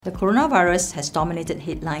The coronavirus has dominated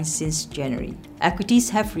headlines since January. Equities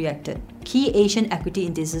have reacted. Key Asian equity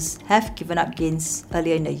indices have given up gains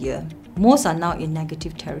earlier in the year. Most are now in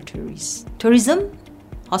negative territories. Tourism,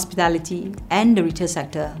 hospitality, and the retail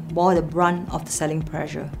sector bore the brunt of the selling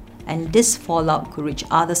pressure, and this fallout could reach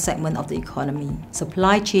other segments of the economy.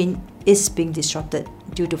 Supply chain is being disrupted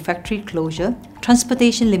due to factory closure,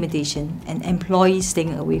 transportation limitation, and employees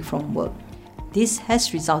staying away from work. This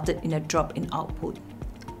has resulted in a drop in output,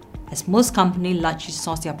 as most companies largely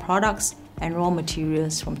source their products and raw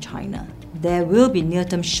materials from China. There will be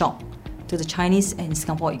near-term shock to the Chinese and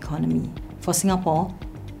Singapore economy. For Singapore,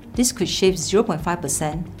 this could shape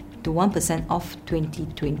 0.5% to 1% of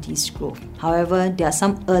 2020's growth. However, there are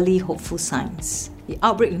some early hopeful signs. The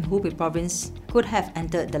outbreak in Hubei province could have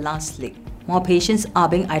entered the last leg. More patients are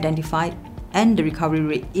being identified and the recovery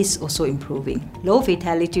rate is also improving. Low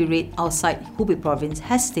fatality rate outside Hubei province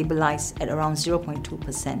has stabilized at around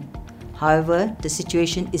 0.2%. However, the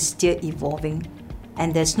situation is still evolving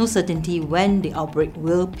and there's no certainty when the outbreak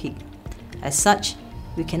will peak. As such,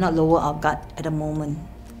 we cannot lower our guard at the moment.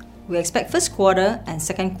 We expect first quarter and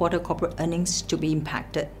second quarter corporate earnings to be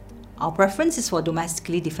impacted. Our preference is for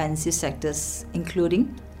domestically defensive sectors,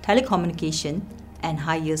 including telecommunication and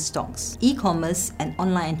high-yield stocks. E-commerce and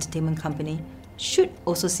online entertainment company should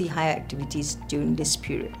also see higher activities during this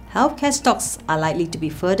period. Healthcare stocks are likely to be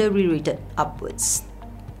further re-rated upwards.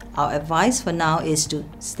 Our advice for now is to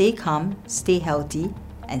stay calm, stay healthy,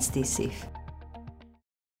 and stay safe.